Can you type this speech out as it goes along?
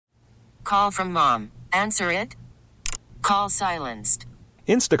Call from mom. Answer it. Call silenced.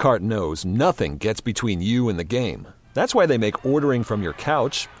 Instacart knows nothing gets between you and the game. That's why they make ordering from your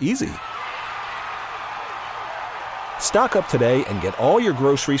couch easy. Stock up today and get all your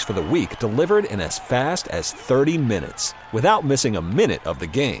groceries for the week delivered in as fast as 30 minutes without missing a minute of the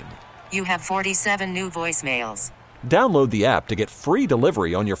game. You have 47 new voicemails. Download the app to get free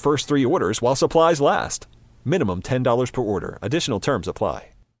delivery on your first 3 orders while supplies last. Minimum $10 per order. Additional terms apply.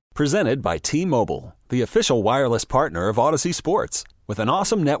 Presented by T-Mobile, the official wireless partner of Odyssey Sports. With an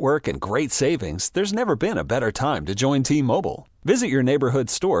awesome network and great savings, there's never been a better time to join T-Mobile. Visit your neighborhood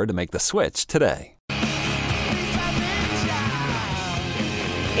store to make the switch today.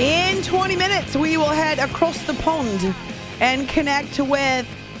 In 20 minutes, we will head across the pond and connect with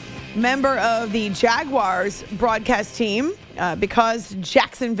member of the Jaguars broadcast team because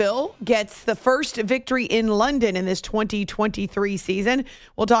Jacksonville gets the first victory in London in this 2023 season.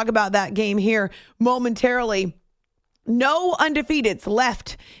 We'll talk about that game here momentarily. No undefeateds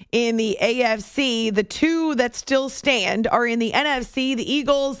left in the AFC. The two that still stand are in the NFC, the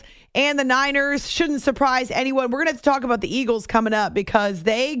Eagles and the Niners. Shouldn't surprise anyone. We're going to have to talk about the Eagles coming up because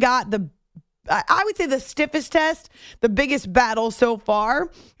they got I would say the stiffest test, the biggest battle so far,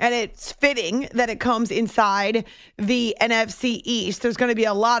 and it's fitting that it comes inside the NFC East. There's going to be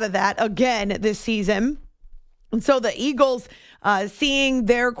a lot of that again this season. And so the Eagles seeing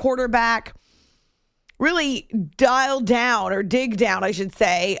their quarterback really dig down, I should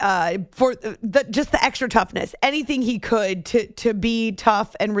say, for just the extra toughness, anything he could to be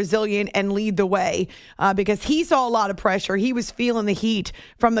tough and resilient and lead the way because he saw a lot of pressure. He was feeling the heat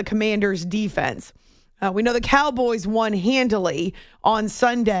from the Commanders' defense. We know the Cowboys won handily on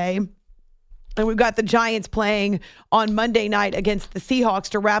Sunday, and we've got the Giants playing on Monday night against the Seahawks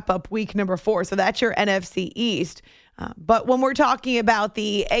to wrap up week number 4. So that's your NFC East. But when we're talking about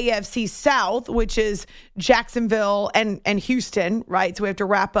the AFC South, which is Jacksonville and Houston, right? So we have to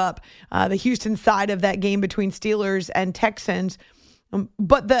wrap up the Houston side of that game between Steelers and Texans.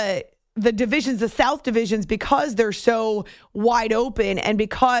 But the divisions, the South divisions, because they're so wide open and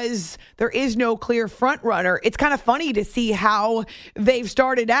because there is no clear front runner, it's kind of funny to see how they've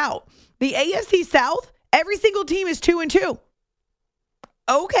started out. The AFC South, every single team is 2-2.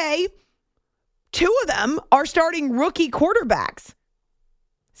 Okay. 2 of them are starting rookie quarterbacks.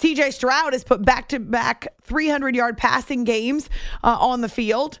 C.J. Stroud has put back-to-back 300-yard passing games on the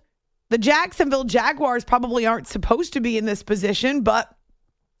field. The Jacksonville Jaguars probably aren't supposed to be in this position, but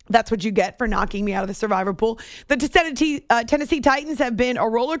that's what you get for knocking me out of the survivor pool. The Tennessee Titans have been a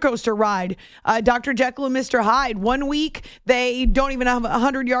roller coaster ride. Dr. Jekyll and Mr. Hyde. 1 week, they don't even have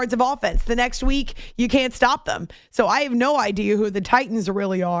 100 yards of offense. The next week, you can't stop them. So I have no idea who the Titans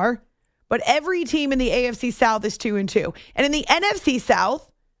really are. But every team in the AFC South is 2-2. And in the NFC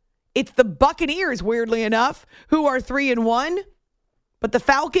South, it's the Buccaneers, weirdly enough, who are 3-1. But the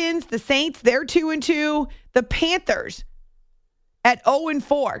Falcons, the Saints, they're 2-2. The Panthers at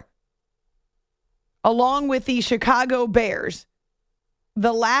 0-4. Along with the Chicago Bears.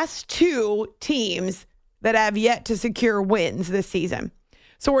 The last 2 teams that have yet to secure wins this season.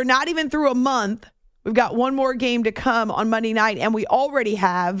 So we're not even through a month. We've got one more game to come on Monday night, and we already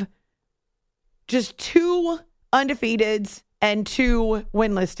have just 2 undefeateds and 2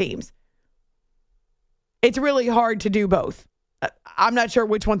 winless teams. It's really hard to do both. I'm not sure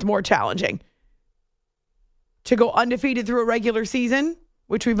which one's more challenging. To go undefeated through a regular season,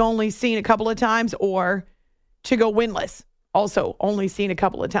 which we've only seen a couple of times, or to go winless, also only seen a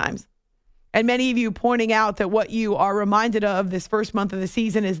couple of times. And many of you pointing out that what you are reminded of this first month of the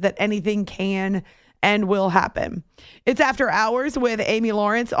season is that anything can and will happen. It's After Hours with Amy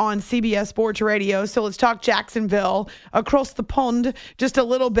Lawrence on CBS Sports Radio. So let's talk Jacksonville across the pond just a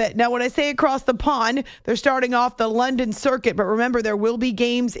little bit. Now, when I say across the pond, they're starting off the London circuit. But remember, there will be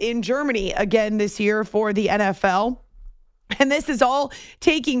games in Germany again this year for the NFL. And this is all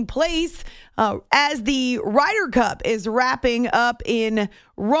taking place as the Ryder Cup is wrapping up in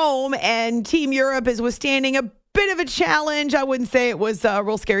Rome, and Team Europe is withstanding a bit of a challenge. I wouldn't say it was a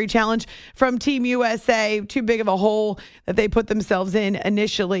real scary challenge from Team USA. Too big of a hole that they put themselves in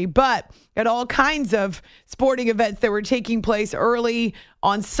initially. But at all kinds of sporting events that were taking place early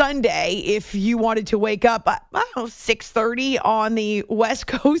on Sunday, if you wanted to wake up, 6:30 on the West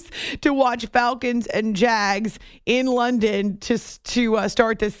Coast to watch Falcons and Jags in London to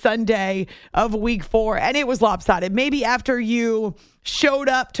start this Sunday of week 4. And it was lopsided. Maybe after you showed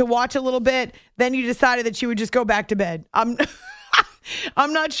up to watch a little bit, then you decided that you would just go back to bed.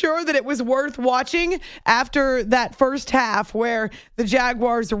 I'm not sure that it was worth watching after that first half where the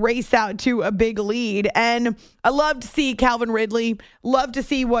Jaguars race out to a big lead. And I love to see Calvin Ridley, love to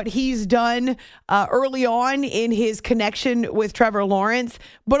see what he's done early on in his connection with Trevor Lawrence,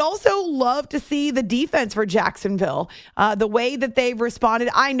 but also love to see the defense for Jacksonville, the way that they've responded.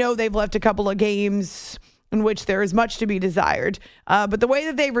 I know they've left a couple of games in which there is much to be desired. But the way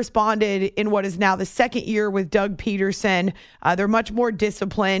that they've responded in what is now the second year with Doug Peterson, they're much more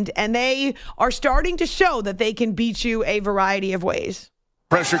disciplined, and they are starting to show that they can beat you a variety of ways.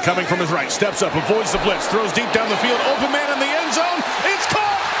 Pressure coming from his right, steps up, avoids the blitz, throws deep down the field, open man in the end zone. It's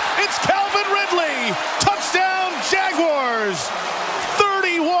caught! It's Calvin Ridley! Touchdown, Jaguars!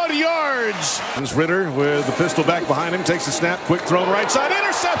 31 yards. This Ritter with the pistol back behind him, takes a snap, quick throw right side,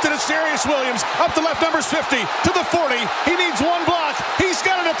 intercepted. It's Darius Williams up the left, numbers 50 to the 40. He needs one block. He's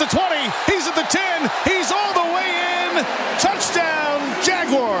got it at the 20. He's at the 10. He's all the way in. Touchdown,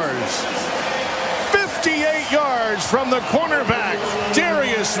 Jaguars. 58 yards from the cornerback,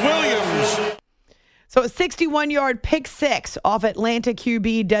 Darius Williams. So a 61-yard pick six off Atlanta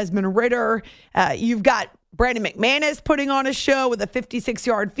QB Desmond Ritter. You've got Brandon McManus putting on a show with a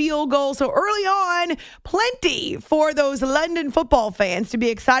 56-yard field goal. So early on, plenty for those London football fans to be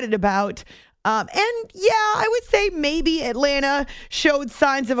excited about. And yeah, I would say maybe Atlanta showed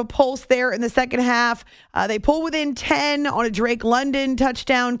signs of a pulse there in the second half. They pulled within 10 on a Drake London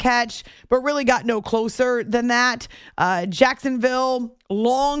touchdown catch, but really got no closer than that. Jacksonville,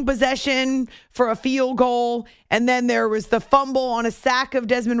 long possession for a field goal. And then there was the fumble on a sack of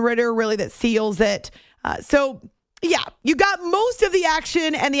Desmond Ritter, really that seals it. So, yeah, you got most of the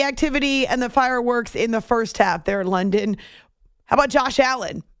action and the activity and the fireworks in the first half there in London. How about Josh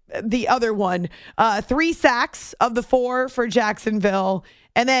Allen, the other one? 3 sacks of the 4 for Jacksonville.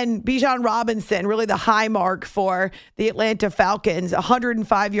 And then Bijan Robinson, really the high mark for the Atlanta Falcons,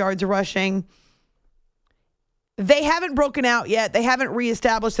 105 yards rushing. They haven't broken out yet. They haven't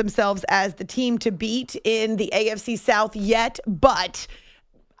reestablished themselves as the team to beat in the AFC South yet, but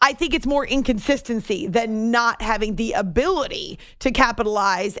I think it's more inconsistency than not having the ability to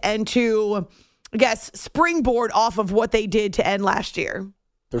capitalize and to, I guess, springboard off of what they did to end last year.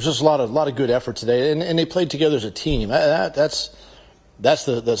 There's just a lot of good effort today, and they played together as a team. That's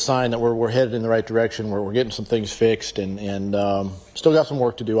the sign that we're headed in the right direction. We're getting some things fixed, and still got some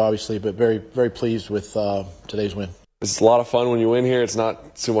work to do, obviously, but very, very pleased with today's win. It's a lot of fun when you win here. It's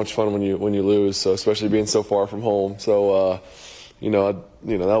not too much fun when you lose. So especially being so far from home. So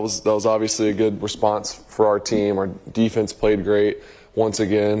that was obviously a good response for our team. Our defense played great once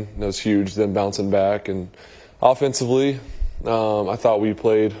again. That was huge. Them bouncing back, and offensively, I thought we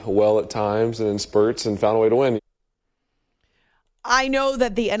played well at times and in spurts and found a way to win. I know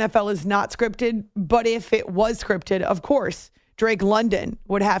that the NFL is not scripted, but if it was scripted, of course, Drake London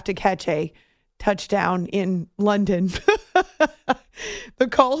would have to catch a touchdown in London. The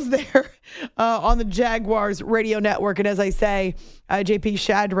calls there on the Jaguars radio network. And as I say, JP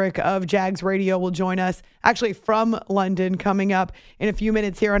Shadrick of Jags Radio will join us actually from London coming up in a few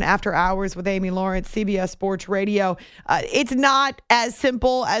minutes here on After Hours with Amy Lawrence, CBS Sports Radio. It's not as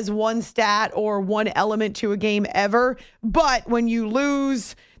simple as one stat or one element to a game ever, but when you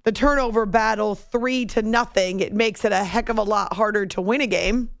lose the turnover battle 3-0, it makes it a heck of a lot harder to win a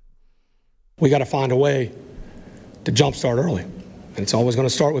game. We got to find a way to jumpstart early. And it's always going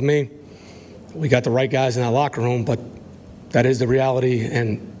to start with me. We got the right guys in that locker room, but that is the reality.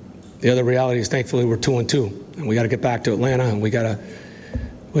 And the other reality is, thankfully, we're 2-2. And we got to get back to Atlanta, and we got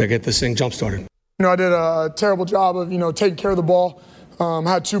to get this thing jump-started. I did a terrible job of, taking care of the ball.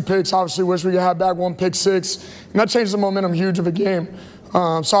 Had 2 picks. Obviously, wish we could have back 1 pick 6. And that changed the momentum huge of a game.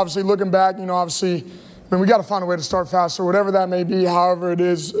 So, obviously, looking back, we got to find a way to start faster, whatever that may be, however it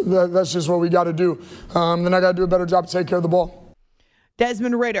is, that's just what we got to do. Then I got to do a better job to take care of the ball.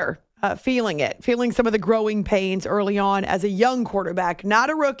 Desmond Ritter, feeling some of the growing pains early on as a young quarterback, not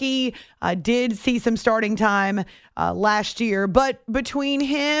a rookie, did see some starting time last year. But between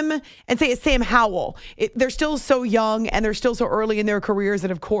him and, say, Sam Howell, they're still so young and they're still so early in their careers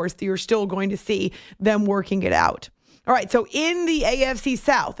that, of course, you're still going to see them working it out. All right, so in the AFC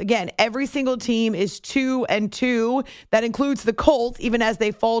South, again, every single team is 2-2. That includes the Colts, even as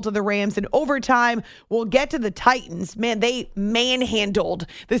they fall to the Rams in overtime. We'll get to the Titans. Man, they manhandled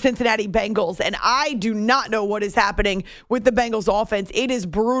the Cincinnati Bengals, and I do not know what is happening with the Bengals offense. It is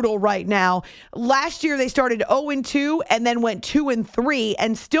brutal right now. Last year, they started 0-2 and then went 2-3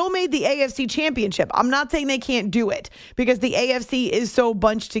 and still made the AFC Championship. I'm not saying they can't do it because the AFC is so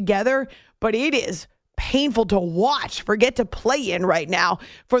bunched together, but it is painful to watch, forget to play in right now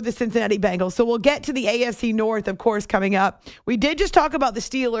for the Cincinnati Bengals. So we'll get to the AFC North, of course, coming up. We did just talk about the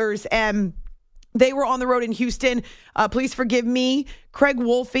Steelers, and they were on the road in Houston. Please forgive me. Craig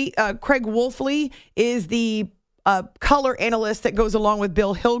Wolfley is the color analyst that goes along with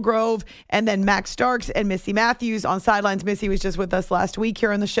Bill Hillgrove, and then Max Starks and Missy Matthews on sidelines. Missy was just with us last week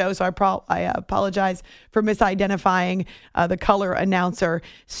here on the show, so I apologize for misidentifying the color announcer.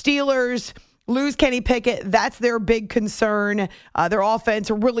 Steelers lose Kenny Pickett. That's their big concern. Their offense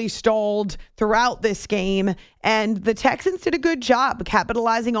really stalled throughout this game, and the Texans did a good job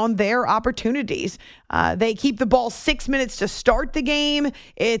capitalizing on their opportunities. They keep the ball 6 minutes to start the game.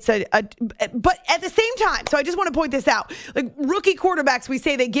 But at the same time, so I just want to point this out. Like rookie quarterbacks, we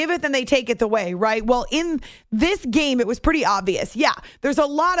say they give it, then they take it away, right? Well, in this game, it was pretty obvious. Yeah, there's a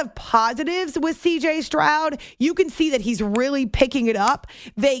lot of positives with C.J. Stroud. You can see that he's really picking it up.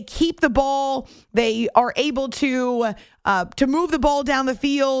 They keep the ball. They are able to move the ball down the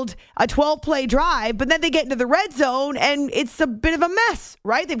field, a 12-play drive, but then they get into the red zone, and it's a bit of a mess,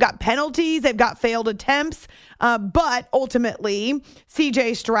 right? They've got penalties, they've got failed attempts, but ultimately,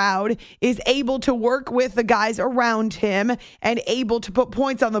 C.J. Stroud is able to work with the guys around him and able to put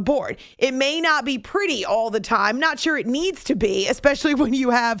points on the board. It may not be pretty all the time, not sure it needs to be, especially when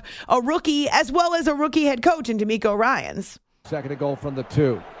you have a rookie as well as a rookie head coach in DeMeco Ryans. Second and goal from the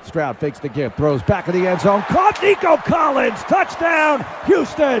 2. Stroud fakes the give, throws back of the end zone. Caught Nico Collins. Touchdown,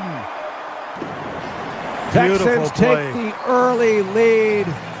 Houston. Texans take the early lead.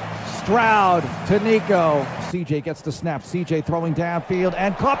 Stroud to Nico. CJ gets the snap. CJ throwing downfield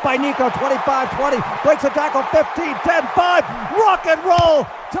and caught by Nico. 25-20. Breaks a tackle. 15, 10, 5. Rock and roll.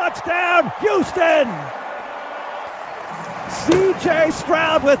 Touchdown, Houston. CJ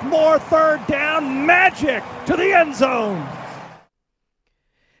Stroud with more third down magic to the end zone.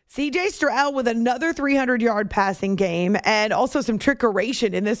 C.J. Stroud with another 300-yard passing game, and also some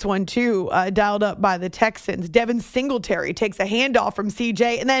trickeration in this one, too, dialed up by the Texans. Devin Singletary takes a handoff from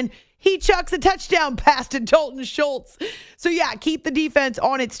C.J., and then he chucks a touchdown pass to Dalton Schultz. So, yeah, keep the defense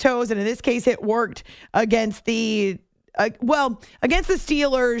on its toes, and in this case, it worked against the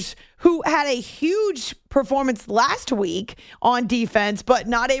Steelers, who had a huge performance last week on defense, but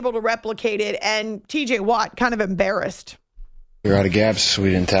not able to replicate it, and T.J. Watt kind of embarrassed. We were out of gaps. We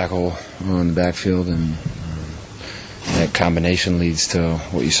didn't tackle on the backfield, and that combination leads to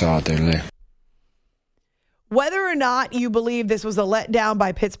what you saw out there today. Whether or not you believe this was a letdown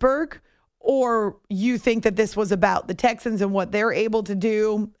by Pittsburgh, or you think that this was about the Texans and what they're able to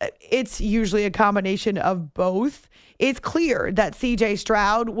do, it's usually a combination of both. It's clear that C.J.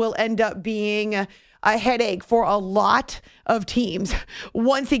 Stroud will end up being a headache for a lot of teams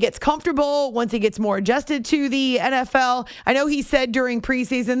once he gets comfortable, once he gets more adjusted to the NFL. I know he said during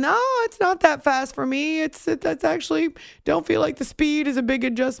preseason, no, it's not that fast for me. That's actually, don't feel like the speed is a big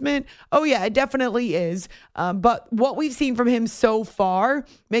adjustment. Oh yeah, it definitely is. But what we've seen from him so far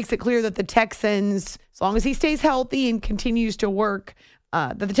makes it clear that the Texans, as long as he stays healthy and continues to work,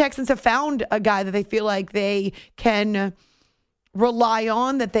 that the Texans have found a guy that they feel like they can rely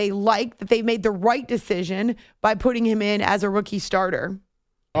on, that they like, that they made the right decision by putting him in as a rookie starter.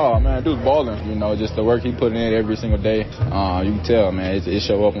 Oh, man, dude's balling. You know, just the work he put in every single day. You can tell, man, it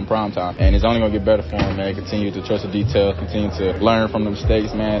show up in prime time. And it's only going to get better for him, man. Continue to trust the details, continue to learn from the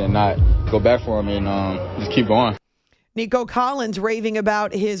mistakes, man, and not go back for him and just keep going. Nico Collins raving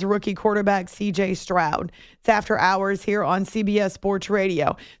about his rookie quarterback, C.J. Stroud. It's After Hours here on CBS Sports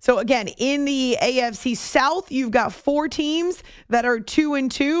Radio. So again, in the AFC South, you've got 4 teams that are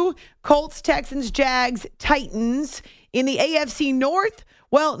 2-2. Colts, Texans, Jags, Titans. In the AFC North,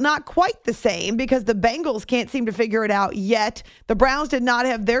 well, not quite the same because the Bengals can't seem to figure it out yet. The Browns did not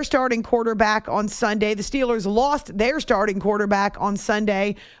have their starting quarterback on Sunday. The Steelers lost their starting quarterback on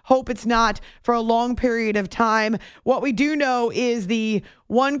Sunday. Hope it's not for a long period of time. What we do know is the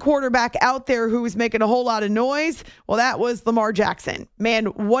one quarterback out there who was making a whole lot of noise, well, that was Lamar Jackson. Man,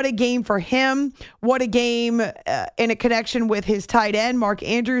 what a game for him. What a game in a connection with his tight end, Mark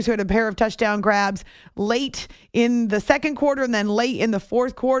Andrews, who had a pair of touchdown grabs late in the second quarter and then late in the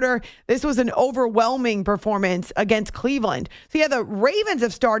fourth quarter. This was an overwhelming performance against Cleveland. So, yeah, the Ravens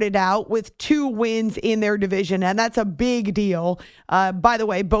have started out with 2 wins in their division, and that's a big deal. By the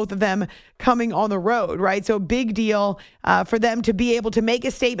way, both of them coming on the road, right? So big deal for them to be able to make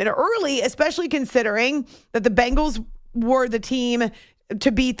a statement early, especially considering that the Bengals were the team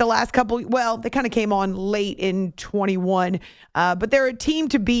to beat the last couple. Well, they kind of came on late in 21, but they're a team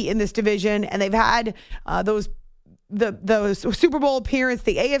to beat in this division, and they've had those Super Bowl appearance,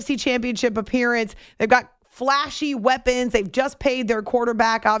 the AFC Championship appearance. They've got flashy weapons. They've just paid their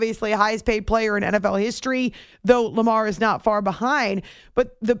quarterback, obviously highest paid player in NFL history, though Lamar is not far behind.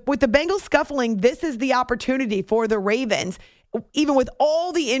 But with the Bengals scuffling, this is the opportunity for the Ravens, even with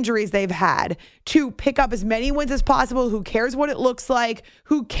all the injuries they've had, to pick up as many wins as possible. Who cares what it looks like?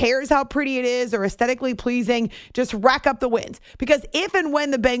 Who cares how pretty it is or aesthetically pleasing? Just rack up the wins. Because if and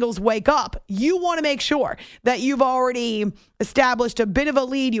when the Bengals wake up, you want to make sure that you've already established a bit of a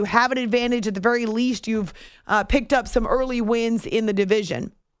lead. You have an advantage. At the very least, you've picked up some early wins in the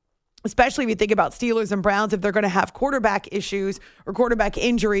division. Especially if you think about Steelers and Browns, if they're going to have quarterback issues or quarterback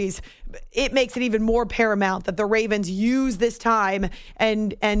injuries, it makes it even more paramount that the Ravens use this time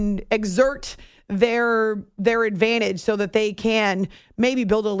and exert their advantage so that they can maybe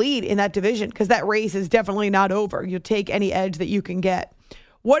build a lead in that division, because that race is definitely not over. You'll take any edge that you can get.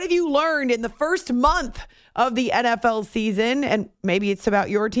 What have you learned in the first month of the NFL season? And maybe it's about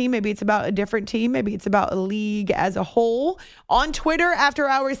your team. Maybe it's about a different team. Maybe it's about a league as a whole. On Twitter, After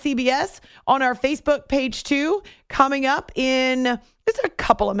Hours CBS. On our Facebook page, too. Coming up in just a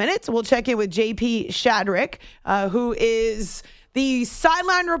couple of minutes, we'll check in with JP Shadrick, who is the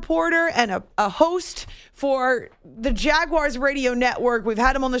sideline reporter and a host for the Jaguars radio network. We've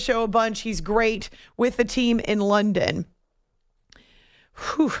had him on the show a bunch. He's great with the team in London.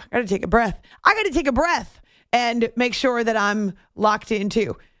 Whew, I got to take a breath and make sure that I'm locked in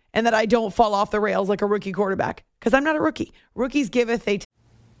too, and that I don't fall off the rails like a rookie quarterback, because I'm not a rookie. Rookies giveth they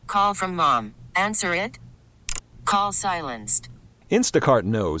Call from mom. Answer it. Call silenced. Instacart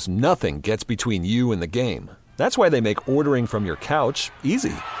knows nothing gets between you and the game. That's why they make ordering from your couch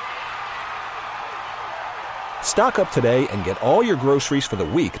easy. Stock up today and get all your groceries for the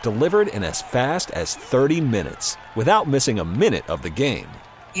week delivered in as fast as 30 minutes without missing a minute of the game.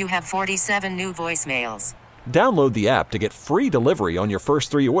 You have 47 new voicemails. Download the app to get free delivery on your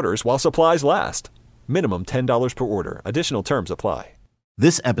first 3 orders while supplies last. Minimum $10 per order. Additional terms apply.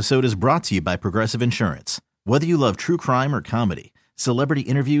 This episode is brought to you by Progressive Insurance. Whether you love true crime or comedy, celebrity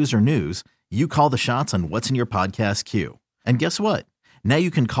interviews or news, you call the shots on what's in your podcast queue. And guess what? Now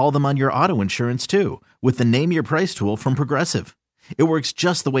you can call them on your auto insurance too with the Name Your Price tool from Progressive. It works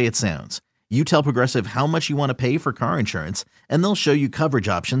just the way it sounds. You tell Progressive how much you want to pay for car insurance, and they'll show you coverage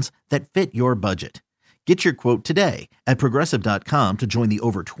options that fit your budget. Get your quote today at Progressive.com to join the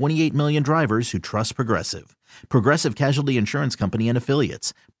over 28 million drivers who trust Progressive. Progressive Casualty Insurance Company and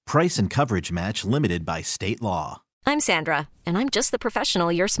Affiliates. Price and coverage match limited by state law. I'm Sandra, and I'm just the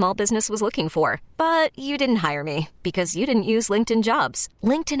professional your small business was looking for. But you didn't hire me because you didn't use LinkedIn Jobs.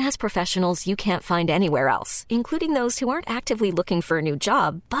 LinkedIn has professionals you can't find anywhere else, including those who aren't actively looking for a new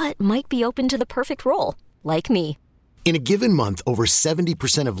job, but might be open to the perfect role, like me. In a given month, over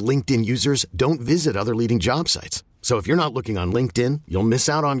 70% of LinkedIn users don't visit other leading job sites. So if you're not looking on LinkedIn, you'll miss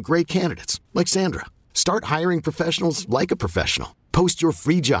out on great candidates like Sandra. Start hiring professionals like a professional. Post your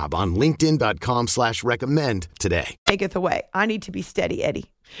free job on linkedin.com/recommend today. Taketh away. I need to be steady,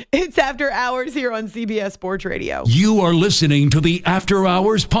 Eddie. It's After Hours here on CBS Sports Radio. You are listening to the After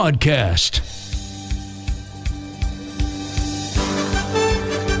Hours podcast.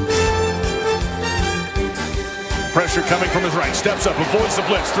 Pressure coming from his right. Steps up, avoids the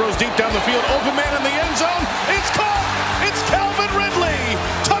blitz, throws deep down the field. Open man in the end zone. It's caught. It's Calvin Ridley.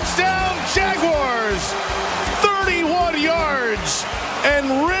 Touchdown, Jaguars. 31 yards.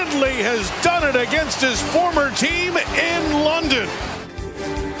 And Ridley has done it against his former team in London.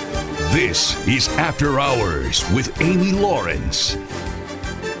 This is After Hours with Amy Lawrence.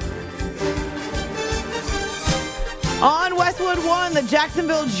 On Westwood One, the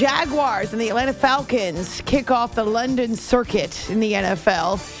Jacksonville Jaguars and the Atlanta Falcons kick off the London circuit in the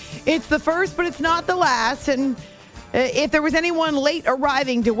NFL. It's the first, but it's not the last. And if there was anyone late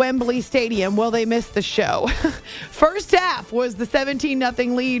arriving to Wembley Stadium, well, they missed the show. First half was the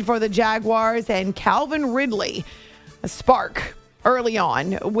 17-0 lead for the Jaguars, and Calvin Ridley, a spark early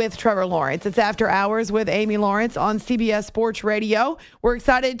on with Trevor Lawrence. It's After Hours with Amy Lawrence on CBS Sports Radio. We're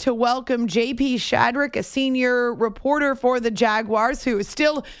excited to welcome JP Shadrick, a senior reporter for the Jaguars, who is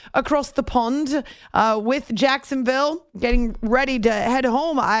still across the pond with Jacksonville, getting ready to head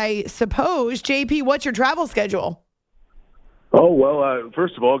home, I suppose. JP, what's your travel schedule? Oh, well,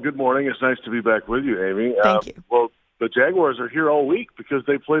 first of all, good morning. It's nice to be back with you, Amy. Thank you. Well, the Jaguars are here all week because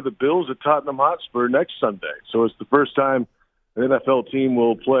they play the Bills at Tottenham Hotspur next Sunday. So it's the first time an NFL team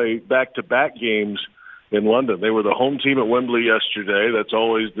will play back-to-back games in London. They were the home team at Wembley yesterday. That's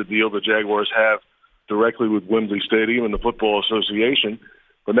always the deal the Jaguars have directly with Wembley Stadium and the Football Association.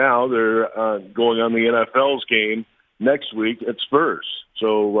 But now they're going on the NFL's game next week at Spurs.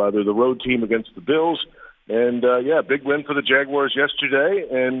 So they're the road team against the Bills. And, big win for the Jaguars yesterday.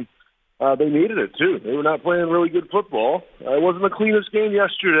 And they needed it, too. They were not playing really good football. It wasn't the cleanest game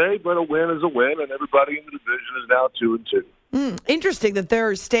yesterday, but a win is a win, and everybody in the division is now 2-2. Interesting that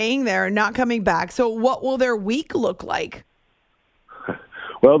they're staying there and not coming back. So what will their week look like?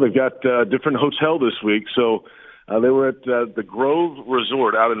 Well, they've got a different hotel this week. So they were at the Grove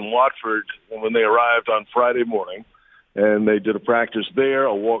Resort out in Watford when they arrived on Friday morning, and they did a practice there,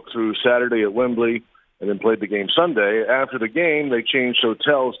 a walkthrough Saturday at Wembley, and then played the game Sunday. After the game, they changed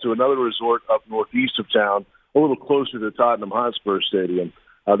hotels to another resort up northeast of town, a little closer to Tottenham Hotspur Stadium.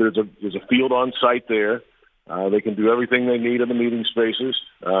 There's a field on site there. They can do everything they need in the meeting spaces.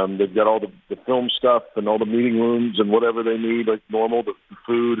 They've got all the film stuff and all the meeting rooms and whatever they need, like normal, the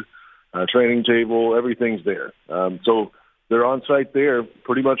food, training table, everything's there. So they're on site there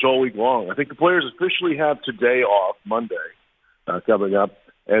pretty much all week long. I think the players officially have today off, Monday, coming up.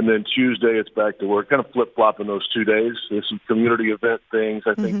 And then Tuesday, it's back to work, kind of flip-flopping those 2 days. There's some community event things,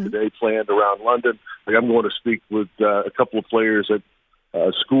 I think, today planned around London. Like I'm going to speak with a couple of players at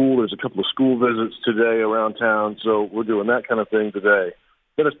school. There's a couple of school visits today around town, so we're doing that kind of thing today.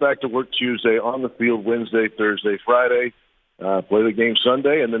 Then it's back to work Tuesday, on the field Wednesday, Thursday, Friday, play the game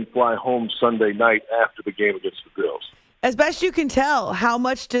Sunday, and then fly home Sunday night after the game against the Bills. As best you can tell, how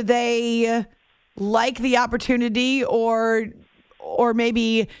much do they like the opportunity or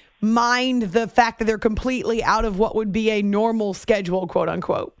maybe mind the fact that they're completely out of what would be a normal schedule, quote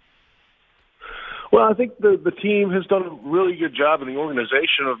unquote? Well, I think the team has done a really good job in the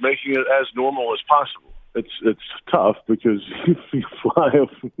organization of making it as normal as possible. It's tough because you fly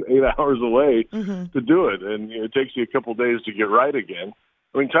 8 hours away to do it, and it takes you a couple of days to get right again.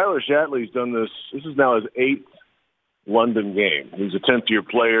 I mean, Tyler Shatley's done this. This is now his 8th London game. He's a 10th-year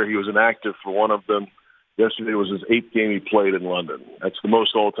player. He was inactive for one of them. Yesterday was his 8th game he played in London. That's the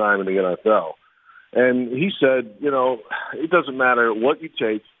most all-time in the NFL. And he said, it doesn't matter what you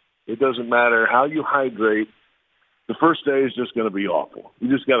take. It doesn't matter how you hydrate. The first day is just going to be awful. You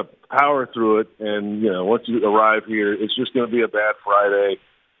just got to power through it. And, once you arrive here, it's just going to be a bad Friday,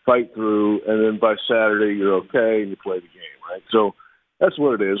 fight through, and then by Saturday you're okay and you play the game, right? So that's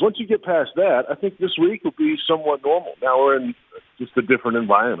what it is. Once you get past that, I think this week will be somewhat normal. Now we're in just a different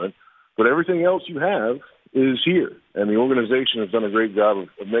environment. But everything else you have is here, and the organization has done a great job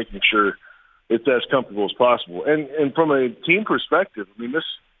of making sure it's as comfortable as possible. And from a team perspective, I mean,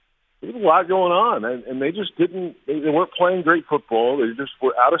 there's a lot going on, and they just they weren't playing great football. They just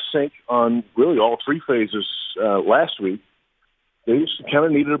were out of sync on really all 3 phases last week. They just kind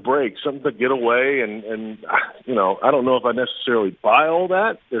of needed a break, something to get away, and I don't know if I necessarily buy all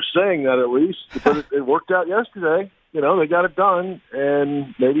that. They're saying that at least, but it worked out yesterday. They got it done,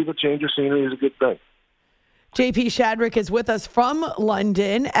 and maybe the change of scenery is a good thing. JP Shadrick is with us from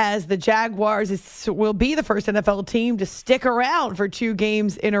London as the Jaguars will be the first NFL team to stick around for 2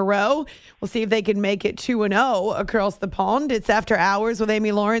 games in a row. We'll see if they can make it 2-0 across the pond. It's After Hours with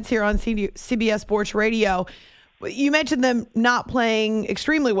Amy Lawrence here on CBS Sports Radio. You mentioned them not playing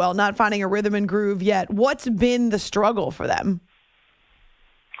extremely well, not finding a rhythm and groove yet. What's been the struggle for them?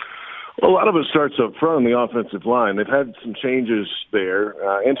 Well, a lot of it starts up front on the offensive line. They've had some changes there.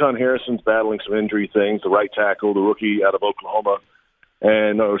 Anton Harrison's battling some injury things, the right tackle, the rookie out of Oklahoma,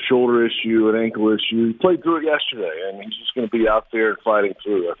 and a shoulder issue, an ankle issue. He played through it yesterday, and he's just going to be out there fighting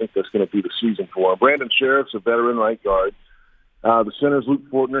through. I think that's going to be the season for him. Brandon Sheriff's a veteran right guard. The center's Luke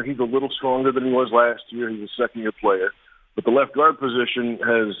Fortner. He's a little stronger than he was last year. He's a second-year player. But the left guard position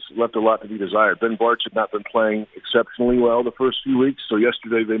has left a lot to be desired. Ben Bartch had not been playing exceptionally well the first few weeks, so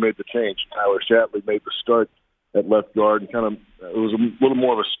yesterday they made the change. Tyler Shatley made the start at left guard, and it was a little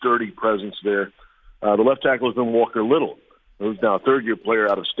more of a sturdy presence there. The left tackle has been Walker Little, who's now a third-year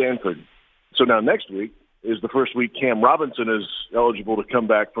player out of Stanford. So now next week is the first week Cam Robinson is eligible to come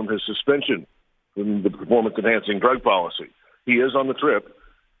back from his suspension from the performance-enhancing drug policy. He is on the trip.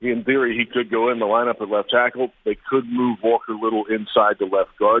 In theory, he could go in the lineup at left tackle. They could move Walker Little inside the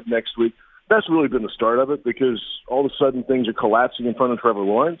left guard next week. That's really been the start of it because all of a sudden things are collapsing in front of Trevor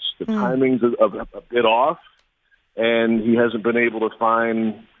Lawrence. The timing's a bit off, and he hasn't been able to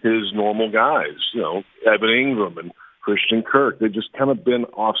find his normal guys. Evan Ingram and Christian Kirk. They've just kind of been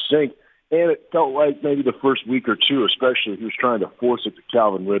off sync, and it felt like maybe the first week or two, especially, he was trying to force it to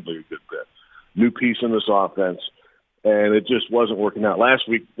Calvin Ridley a good bit. New piece in this offense. And it just wasn't working out. Last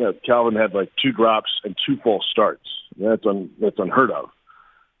week, Calvin had 2 drops and 2 false starts. That's unheard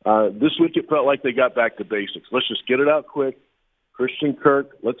of. This week, it felt like they got back to basics. Let's just get it out quick. Christian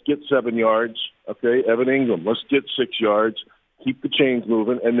Kirk, let's get 7 yards. Okay, Evan Ingram, let's get 6 yards. Keep the chains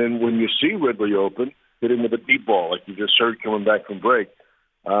moving. And then when you see Ridley open, hit him with a deep ball like you just heard coming back from break.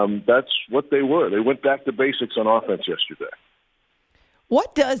 That's what they were. They went back to basics on offense yesterday.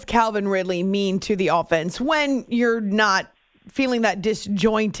 What does Calvin Ridley mean to the offense when you're not feeling that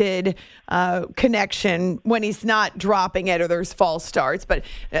disjointed connection, when he's not dropping it or there's false starts? But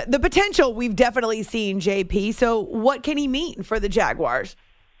the potential we've definitely seen, JP. So what can he mean for the Jaguars?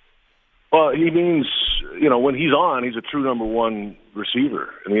 Well, he means, when he's on, he's a true number one receiver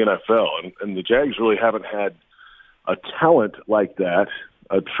in the NFL. And the Jags really haven't had a talent like that,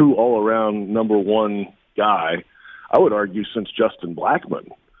 a true all-around number one guy, I would argue, since Justin Blackmon.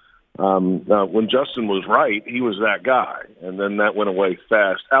 When Justin was right, he was that guy, and then that went away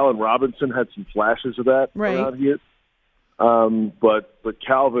fast. Allen Robinson had some flashes of that around here, but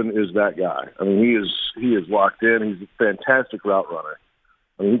Calvin is that guy. I mean, he is locked in. He's a fantastic route runner.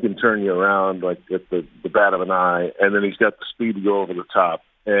 I mean, he can turn you around like at the bat of an eye, and then he's got the speed to go over the top.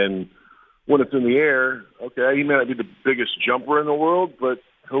 And when it's in the air, okay, he may not be the biggest jumper in the world, but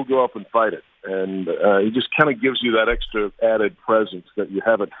he'll go up and fight it. And he just kind of gives you that extra added presence that you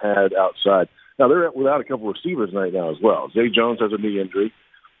haven't had outside. Now, they're without a couple of receivers right now as well. Zay Jones has a knee injury,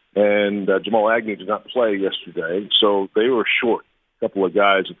 and Jamal Agnew did not play yesterday, so they were short a couple of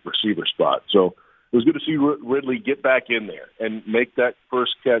guys at the receiver spot. So it was good to see Ridley get back in there and make that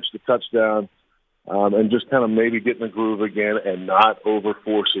first catch, the touchdown, and just kind of maybe get in the groove again and not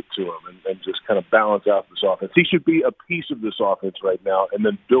over-force it to him and just kind of balance out this offense. He should be a piece of this offense right now and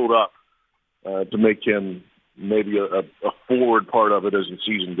then build up to make him maybe a forward part of it as the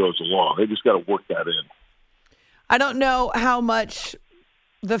season goes along. They just got to work that in. I don't know how much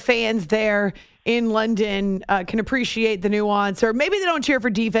the fans there in London can appreciate the nuance, or maybe they don't cheer for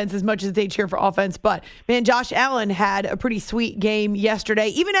defense as much as they cheer for offense. But, man, Josh Allen had a pretty sweet game yesterday,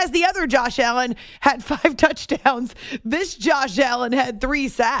 even as the other Josh Allen had 5 touchdowns. This Josh Allen had 3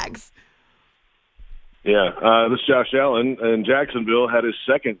 sacks. Yeah, this Josh Allen in Jacksonville had his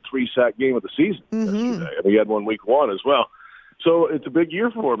second 3-sack game of the season yesterday. And he had one week 1 as well. So it's a big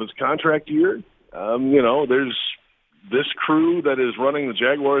year for him. It's a contract year. There's this crew that is running the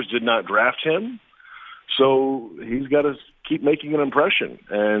Jaguars did not draft him. So he's got to keep making an impression.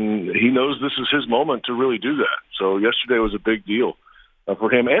 And he knows this is his moment to really do that. So yesterday was a big deal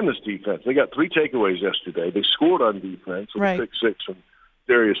for him and this defense. They got 3 takeaways yesterday. They scored on defense with a 6-6 from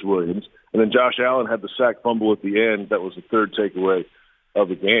Darius Williams. And then Josh Allen had the sack fumble at the end. That was the 3rd takeaway of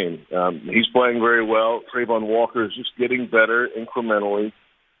the game. He's playing very well. Trayvon Walker is just getting better incrementally.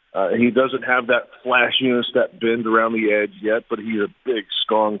 He doesn't have that flashiness, that bend around the edge yet, but he's a big,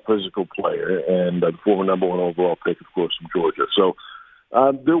 strong, physical player, and the former number 1 overall pick, of course, from Georgia. So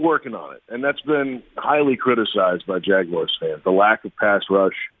they're working on it, and that's been highly criticized by Jaguars fans, the lack of pass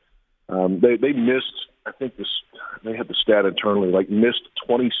rush. They missed, I think they had the stat internally, missed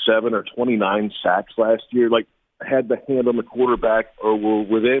 27 or 29 sacks last year, had the hand on the quarterback or were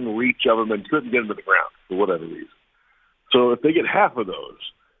within reach of him and couldn't get him to the ground for whatever reason. So if they get half of those,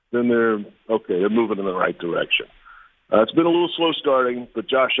 then they're moving in the right direction. It's been a little slow starting, but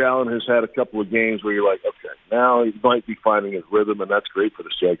Josh Allen has had a couple of games where you're like, okay, now he might be finding his rhythm, and that's great for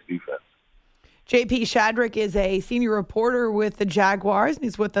the Jags defense. JP Shadrick is a senior reporter with the Jaguars, and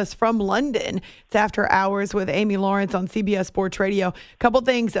he's with us from London. It's After Hours with Amy Lawrence on CBS Sports Radio. A couple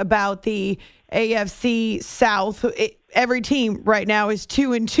things about the AFC South. Every team right now is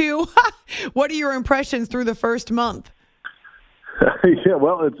 2-2. What are your impressions through the first month? Yeah,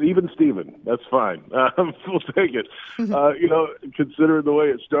 well, it's even Steven. That's fine. We'll take it. Considering the way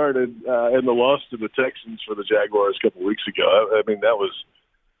it started and the loss to the Texans for the Jaguars a couple of weeks ago, I mean, that was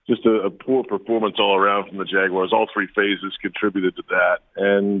just a poor performance all around from the Jaguars. All 3 phases contributed to that.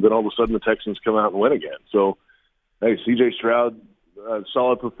 And then all of a sudden the Texans come out and win again. So, hey, C.J. Stroud,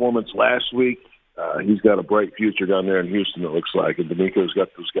 solid performance last week. He's got a bright future down there in Houston, it looks like. And D'Amico's got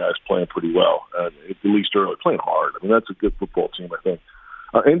those guys playing pretty well, at least early, playing hard. I mean, that's a good football team, I think.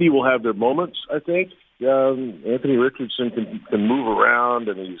 Indy will have their moments, I think. Anthony Richardson can move around,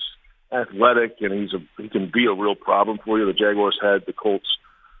 and he's athletic, and he can be a real problem for you. The Jaguars had the Colts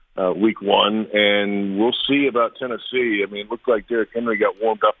week 1, and we'll see about Tennessee. I mean, it looked like Derrick Henry got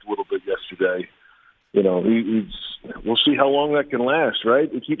warmed up a little bit yesterday. We'll see how long that can last,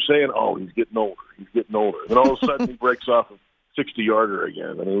 right? We keep saying, oh, he's getting older. And all of a sudden he breaks off a 60-yarder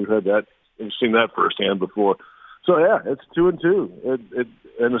again. I mean, we've seen that firsthand before. So, yeah, it's 2-2.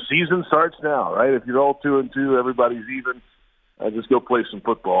 And the season starts now, right? If you're all 2-2, everybody's even. Just go play some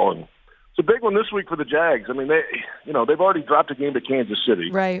football. And it's a big one this week for the Jags. I mean, they've already dropped a game to Kansas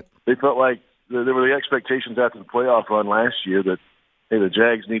City. Right. They felt like there were the expectations after the playoff run last year that, hey, the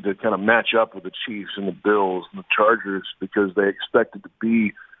Jags need to kind of match up with the Chiefs and the Bills and the Chargers because they expected to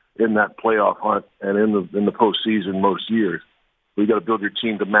be in that playoff hunt and in the postseason most years. You got to build your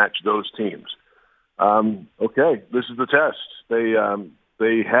team to match those teams. Okay, this is the test.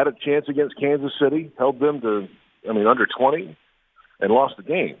 They had a chance against Kansas City, held them to, under 20, and lost the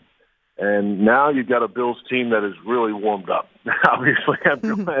game. And now you've got a Bills team that is really warmed up, obviously,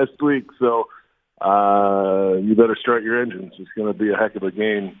 after last week. So you better start your engines. It's going to be a heck of a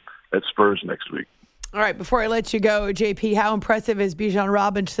game at Spurs next week. All right, before I let you go, JP, how impressive is Bijan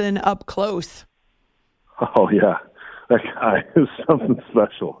Robinson up close? Oh, yeah. That guy is something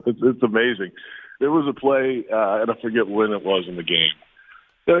special. It's amazing. There was a play, and I forget when it was in the game.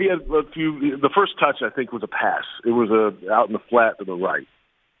 He had the first touch, I think, was a pass. It was out in the flat to the right.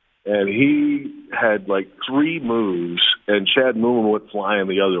 And he had like 3 moves, and Chad Moon went flying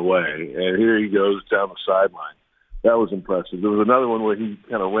the other way. And here he goes down the sideline. That was impressive. There was another one where he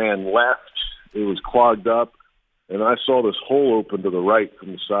kind of ran left. It was clogged up. And I saw this hole open to the right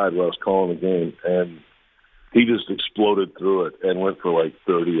from the side where I was calling the game. And he just exploded through it and went for like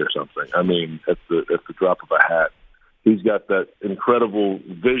 30 or something. At the drop of a hat. He's got that incredible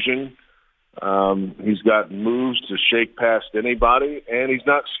vision. He's got moves to shake past anybody, and he's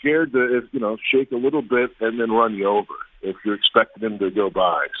not scared to, shake a little bit and then run you over if you're expecting him to go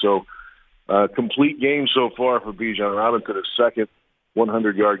by. So, complete game so far for Bijan Robinson, his second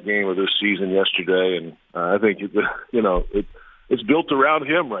 100-yard game of this season yesterday, and I think it's built around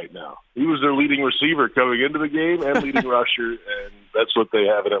him right now. He was their leading receiver coming into the game and leading rusher, and that's what they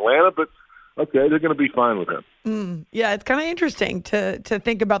have in Atlanta. But okay, they're going to be fine with him. Yeah, it's kind of interesting to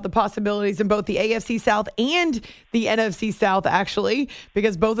think about the possibilities in both the AFC South and the NFC South, actually,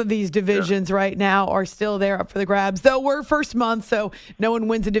 because both of these divisions right now are still there up for the grabs. Though we're first month, so no one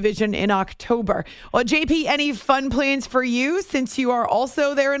wins a division in October. Well, JP, any fun plans for you since you are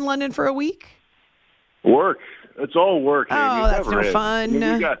also there in London for a week? Work. It's all work. Oh, Amy. that's no fun.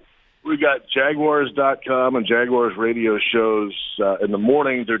 We got Jaguars.com and Jaguars radio shows. In the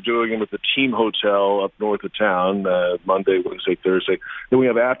morning, they're doing them at the Team Hotel up north of town, Monday, Wednesday, Thursday. Then we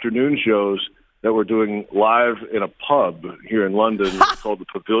have afternoon shows that we're doing live in a pub here in London called the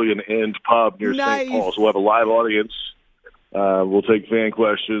Pavilion End Pub near St. Paul. So we'll have a live audience. We'll take fan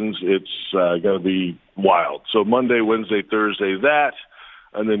questions. It's going to be wild. So Monday, Wednesday, Thursday, that.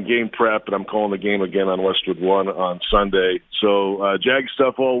 And then game prep, and I'm calling the game again on Westwood One on Sunday. So Jag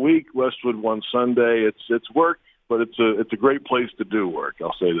stuff all week, Westwood One Sunday. It's work, but it's a great place to do work.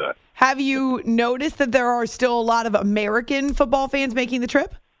 I'll say that. Have you noticed that there are still a lot of American football fans making the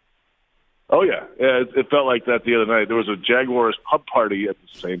trip? Oh yeah, it felt like that the other night. There was a Jaguars pub party at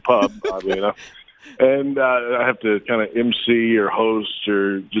the same pub, oddly enough, and I have to kind of MC or host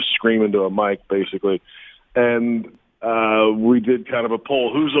or just scream into a mic, basically, and. We did kind of a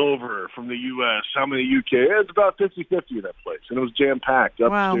poll. Who's over from the U.S.? How many UK? It's about 50-50 in that place. And it was jam-packed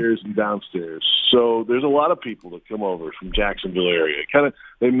upstairs and downstairs. So there's a lot of people that come over from Jacksonville area.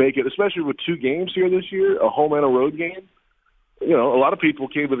 They make it, especially with 2 games here this year, a home and a road game. A lot of people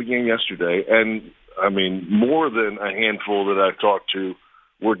came to the game yesterday. And, more than a handful that I've talked to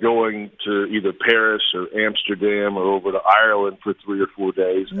were going to either Paris or Amsterdam or over to Ireland for 3 or 4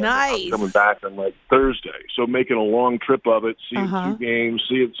 days. Nice. And coming back on Thursday. So making a long trip of it, seeing 2 games,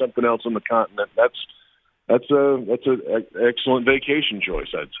 seeing something else on the continent. That's an excellent vacation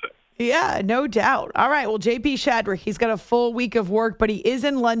choice, I'd say. Yeah, no doubt. All right. Well, JP Shadrick, he's got a full week of work, but he is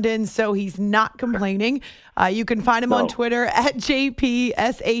in London, so he's not complaining. You can find him on Twitter at JPSHADRICK,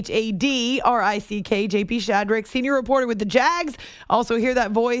 JP Shadrick, senior reporter with the Jags. Also hear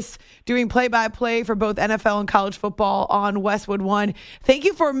that voice doing play-by-play for both NFL and college football on Westwood One. Thank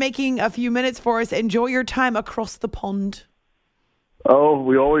you for making a few minutes for us. Enjoy your time across the pond. Oh,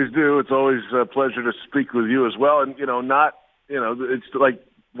 we always do. It's always a pleasure to speak with you as well. And, it's like,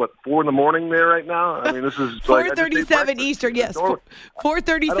 4 a.m. there right now? This is 4:37 Eastern, yes.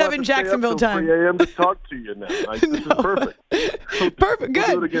 4:37 Jacksonville time. 3 a.m. to talk to you now. This is perfect. Perfect, good.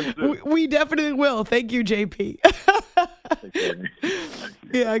 We'll do it again soon. We definitely will. Thank you, JP.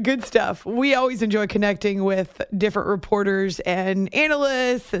 Yeah, good stuff. We always enjoy connecting with different reporters and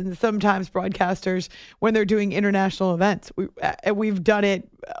analysts and sometimes broadcasters when they're doing international events. We've done it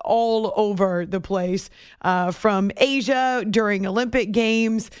all over the place, from Asia during Olympic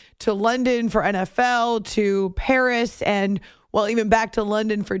Games to London for NFL to Paris and, even back to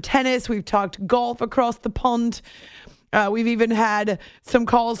London for tennis. We've talked golf across the pond. We've even had some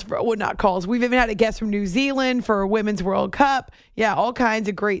calls we've even had a guest from New Zealand for Women's World Cup. Yeah, all kinds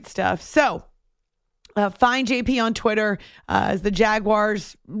of great stuff. So find JP on Twitter, as the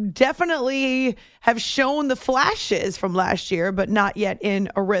Jaguars definitely have shown the flashes from last year, but not yet in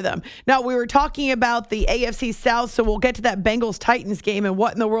a rhythm. Now, we were talking about the AFC South, so we'll get to that Bengals-Titans game and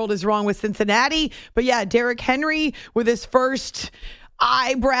what in the world is wrong with Cincinnati. But yeah, Derrick Henry with his first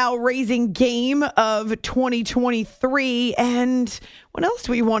eyebrow-raising game of 2023. And what else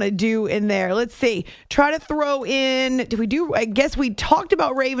do we want to do in there? Let's see. Try to throw in, I guess we talked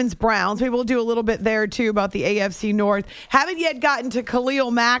about Ravens-Browns. Maybe we'll do a little bit there, too, about the AFC North. Haven't yet gotten to Khalil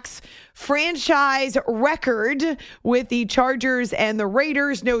Mack's franchise record with the Chargers and the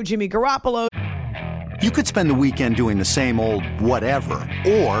Raiders. No Jimmy Garoppolo. You could spend the weekend doing the same old whatever,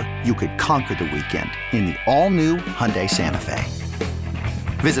 or you could conquer the weekend in the all-new Hyundai Santa Fe.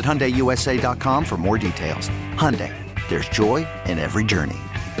 Visit HyundaiUSA.com for more details. Hyundai, there's joy in every journey.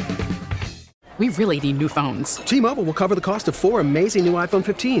 We really need new phones. T-Mobile will cover the cost of 4 amazing new iPhone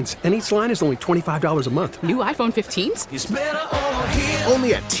 15s, and each line is only $25 a month. New iPhone 15s? It's better over here.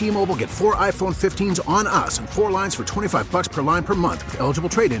 Only at T-Mobile, get 4 iPhone 15s on us and 4 lines for $25 per line per month with eligible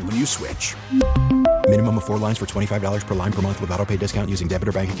trade-in when you switch. Minimum of 4 lines for $25 per line per month with autopay discount using debit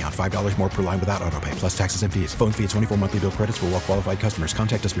or bank account. $5 more per line without autopay, plus taxes and fees. Phone fee at 24 monthly bill credits for well-qualified customers.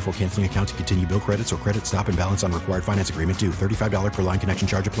 Contact us before canceling account to continue bill credits or credit stop and balance on required finance agreement due. $35 per line connection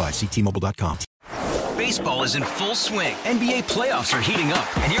charge applies. See T-Mobile.com. Baseball is in full swing. NBA playoffs are heating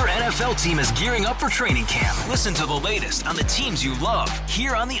up, and your NFL team is gearing up for training camp. Listen to the latest on the teams you love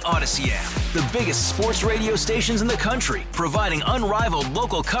here on the Odyssey app. The biggest sports radio stations in the country, providing unrivaled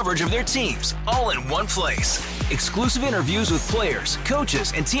local coverage of their teams, all in one place. Exclusive interviews with players,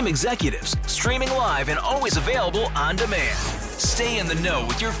 coaches, and team executives, streaming live and always available on demand. Stay in the know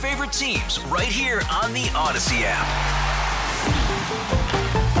with your favorite teams right here on the Odyssey app.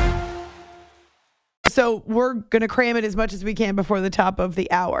 So we're going to cram it as much as we can before the top of the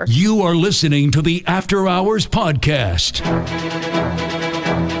hour. You are listening to the After Hours Podcast.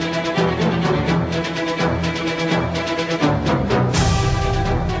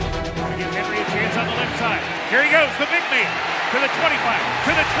 Here he goes, the big man, to the 25,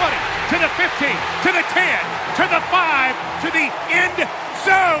 to the 20, to the 15, to the 10, to the 5, to the end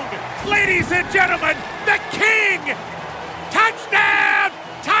zone. Ladies and gentlemen, the king! Touchdown,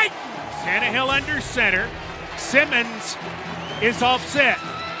 Titans! Tannehill under center. Simmons is offset.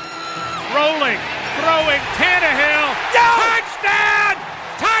 Rolling, throwing, Tannehill. Touchdown,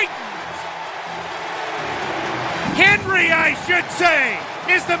 Titans! Henry, I should say,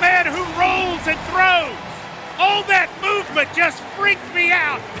 is the man who rolls and throws. All that movement just freaked me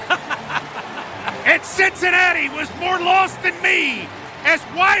out. And Cincinnati was more lost than me as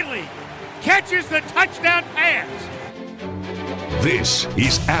Wiley catches the touchdown pass. This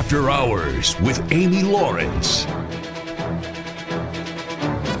is After Hours with Amy Lawrence.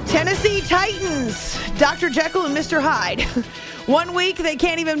 Tennessee Titans, Dr. Jekyll and Mr. Hyde. 1 week, they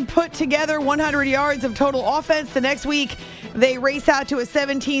can't even put together 100 yards of total offense. The next week, they race out to a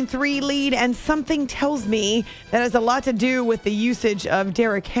 17-3 lead, and something tells me that has a lot to do with the usage of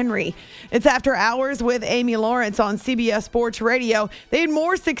Derrick Henry. It's After Hours with Amy Lawrence on CBS Sports Radio. They had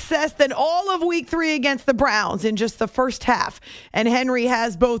more success than all of Week 3 against the Browns in just the first half. And Henry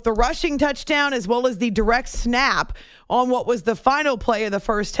has both the rushing touchdown as well as the direct snap on what was the final play of the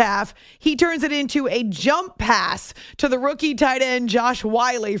first half. He turns it into a jump pass to the rookie tight end Josh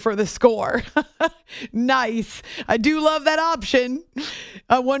Wiley for the score. Nice. I do love that option.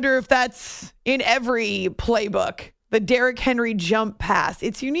 I wonder if that's in every playbook. The Derrick Henry jump pass.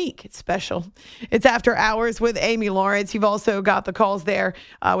 It's unique. It's special. It's After Hours with Amy Lawrence. You've also got the calls there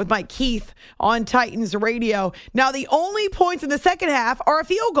with Mike Keith on Titans Radio. Now, the only points in the second half are a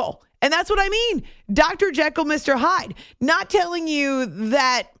field goal. And that's what I mean. Dr. Jekyll, Mr. Hyde. Not telling you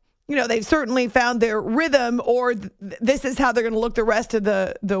that, you know, they've certainly found their rhythm or this is how they're going to look the rest of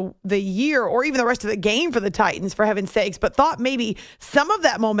the year or even the rest of the game for the Titans, for heaven's sakes, but thought maybe some of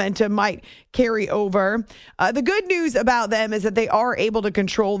that momentum might carry over. The good news about them is that they are able to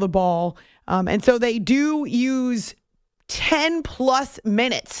control the ball. And so they do use 10 plus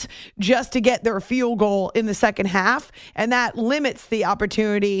minutes just to get their field goal in the second half. And that limits the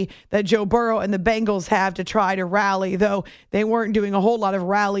opportunity that Joe Burrow and the Bengals have to try to rally, though they weren't doing a whole lot of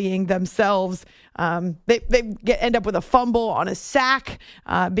rallying themselves. They end up with a fumble on a sack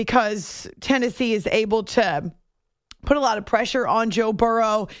because Tennessee is able to put a lot of pressure on Joe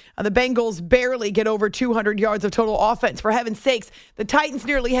Burrow. The Bengals barely get over 200 yards of total offense. For heaven's sakes, the Titans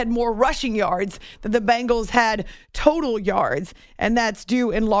nearly had more rushing yards than the Bengals had total yards. And that's due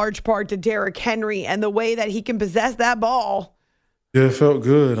in large part to Derrick Henry and the way that he can possess that ball. Yeah, it felt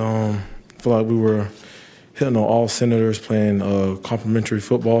good. I feel like we were hitting on all cylinders, playing complementary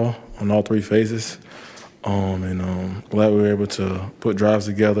football on all three phases. And glad we were able to put drives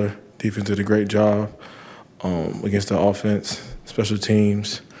together. Defense did a great job. Against the offense, special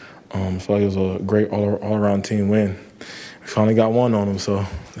teams. I feel like it was a great all-around team win. We finally got one on them, so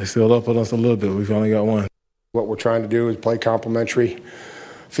they still up on us a little bit. We finally got one. What we're trying to do is play complementary,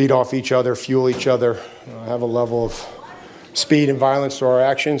 feed off each other, fuel each other, have a level of speed and violence to our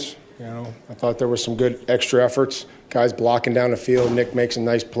actions. I thought there were some good extra efforts. Guys blocking down the field. Nick makes a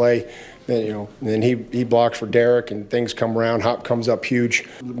nice play. Then he blocks for Derek, and things come around. Hop comes up huge.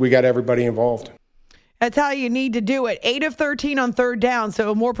 We got everybody involved. That's how you need to do it. 8 of 13 on third down,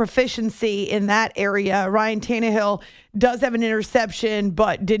 so more proficiency in that area. Ryan Tannehill does have an interception,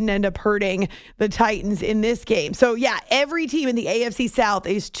 but didn't end up hurting the Titans in this game. So, yeah, every team in the AFC South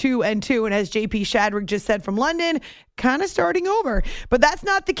is 2-2, and as JP Shadrick just said from London, kind of starting over. But that's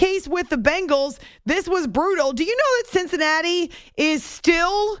not the case with the Bengals. This was brutal. Do you know that Cincinnati is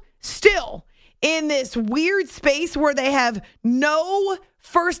still in this weird space where they have no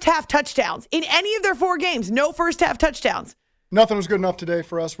first half touchdowns in any of their 4 games? No first half touchdowns. Nothing was good enough today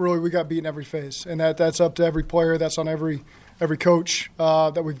for us. Really, we got beaten every phase, and that's up to every player. That's on every coach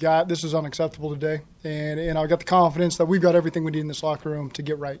that we've got. This is unacceptable today, and I got the confidence that we've got everything we need in this locker room to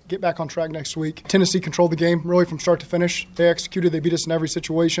get right, get back on track next week. Tennessee controlled the game really from start to finish. They executed. They beat us in every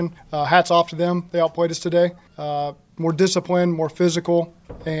situation. Hats off to them. They outplayed us today. More disciplined, more physical,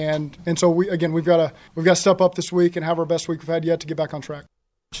 and so we've got to step up this week and have our best week we've had yet to get back on track.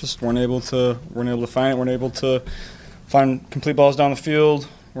 Just weren't able to find it. Weren't able to find complete balls down the field.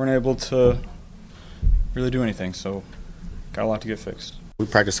 Weren't able to really do anything. So got a lot to get fixed. We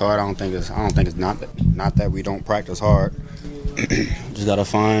practice hard. I don't think it's not that we don't practice hard. Just gotta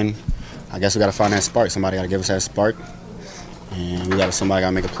find. I guess we gotta find that spark. Somebody gotta give us that spark, and somebody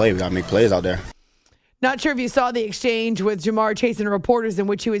gotta make a play. We gotta make plays out there. Not sure if you saw the exchange with Jamar Chase and reporters in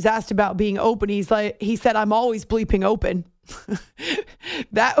which he was asked about being open. He said, "I'm always bleeping open."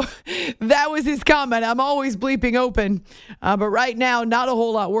 That was his comment. I'm always bleeping open. But right now, not a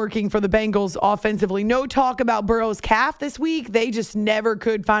whole lot working for the Bengals offensively. No talk about Burrow's calf this week. They just never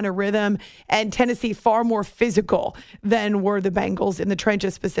could find a rhythm. And Tennessee far more physical than were the Bengals in the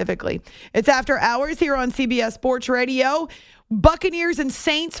trenches specifically. It's After Hours here on CBS Sports Radio. Buccaneers and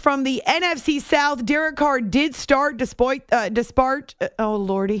Saints from the NFC South. Derek Carr did start despite oh,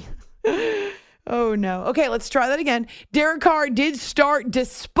 Lordy. Oh, no. Okay, let's try that again. Derek Carr did start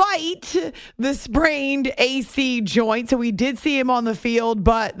despite the sprained AC joint, so we did see him on the field,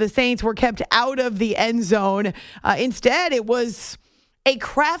 but the Saints were kept out of the end zone. Instead, it was a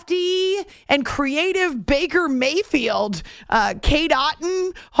crafty and creative Baker Mayfield. Cade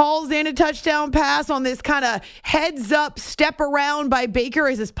Otton hauls in a touchdown pass on this kind of heads-up step around by Baker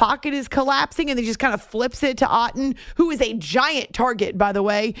as his pocket is collapsing, and he just kind of flips it to Otton, who is a giant target, by the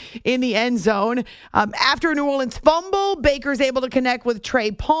way, in the end zone. After a New Orleans fumble, Baker's able to connect with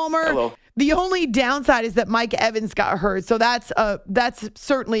Trey Palmer. Hello. The only downside is that Mike Evans got hurt, so that's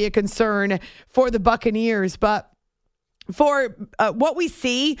certainly a concern for the Buccaneers, but for what we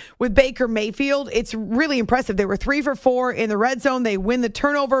see with Baker Mayfield, it's really impressive. They were 3 for 4 in the red zone. They win the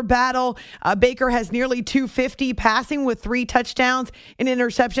turnover battle. Baker has nearly 250 passing with 3 touchdowns and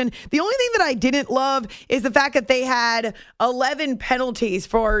interception. The only thing that I didn't love is the fact that they had 11 penalties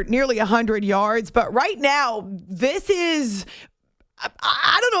for nearly 100 yards. But right now, this is...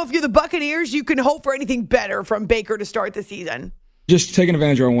 I don't know if you're the Buccaneers, you can hope for anything better from Baker to start the season. Just taking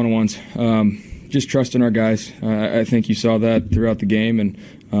advantage of our one-on-ones. Just trusting our guys. I think you saw that throughout the game. And,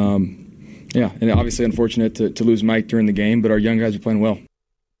 and obviously unfortunate to lose Mike during the game, but our young guys are playing well.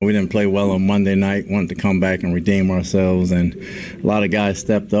 We didn't play well on Monday night, wanted to come back and redeem ourselves, and a lot of guys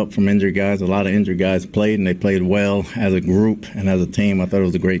stepped up from injured guys. A lot of injured guys played, and they played well as a group and as a team. I thought it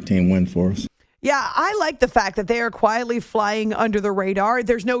was a great team win for us. Yeah, I like the fact that they are quietly flying under the radar.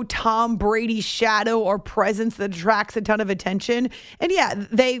 There's no Tom Brady shadow or presence that attracts a ton of attention. And yeah,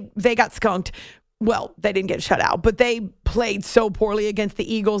 they got skunked. Well, they didn't get shut out, but they played so poorly against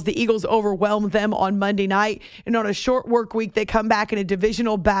the Eagles. The Eagles overwhelmed them on Monday night. And on a short work week, they come back in a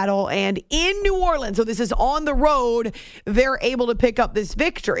divisional battle. And in New Orleans, so this is on the road, they're able to pick up this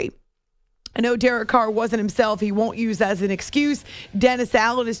victory. I know Derek Carr wasn't himself. He won't use that as an excuse. Dennis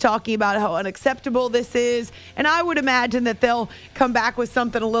Allen is talking about how unacceptable this is. And I would imagine that they'll come back with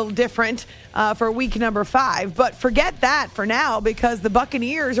something a little different for week number 5. But forget that for now, because the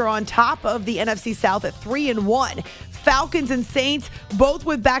Buccaneers are on top of the NFC South at 3-1. Falcons and Saints, both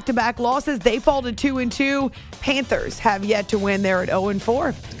with back-to-back losses. They fall to 2-2. Panthers have yet to win. They're at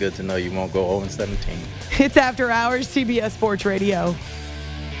 0-4. It's good to know you won't go 0-17. It's After Hours, CBS Sports Radio.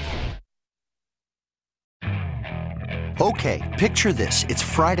 Okay, picture this. It's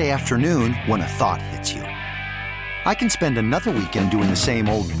Friday afternoon when a thought hits you. I can spend another weekend doing the same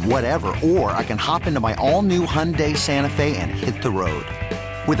old whatever, or I can hop into my all-new Hyundai Santa Fe and hit the road.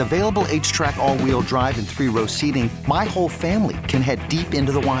 With available H-Track all-wheel drive and 3-row seating, my whole family can head deep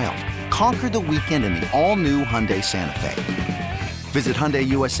into the wild. Conquer the weekend in the all-new Hyundai Santa Fe. Visit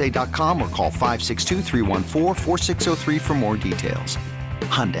HyundaiUSA.com or call 562-314-4603 for more details.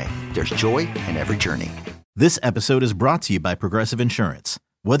 Hyundai, there's joy in every journey. This episode is brought to you by Progressive Insurance.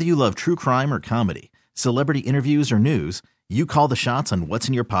 Whether you love true crime or comedy, celebrity interviews or news, you call the shots on what's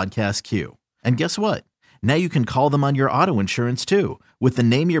in your podcast queue. And guess what? Now you can call them on your auto insurance too with the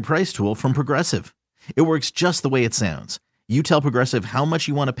Name Your Price tool from Progressive. It works just the way it sounds. You tell Progressive how much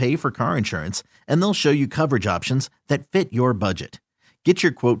you want to pay for car insurance, and they'll show you coverage options that fit your budget. Get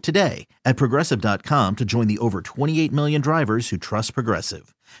your quote today at Progressive.com to join the over 28 million drivers who trust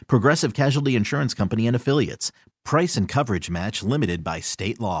Progressive. Progressive Casualty Insurance Company and Affiliates. Price and coverage match limited by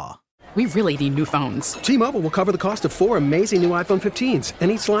state law. We really need new phones. T-Mobile will cover the cost of 4 amazing new iPhone 15s, and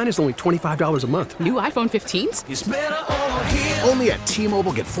each line is only $25 a month. New iPhone 15s? It's better over here. Only at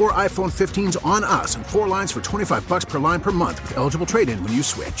T-Mobile, get 4 iPhone 15s on us and 4 lines for $25 per line per month with eligible trade-in when you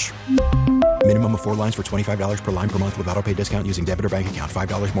switch. Minimum of 4 lines for $25 per line per month with autopay discount using debit or bank account.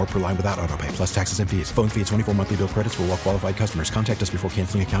 $5 more per line without autopay, plus taxes and fees. Phone fee at 24 monthly bill credits for well-qualified customers. Contact us before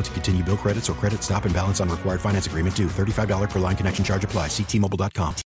canceling account to continue bill credits or credit stop and balance on required finance agreement due. $35 per line connection charge applies. See T-Mobile.com.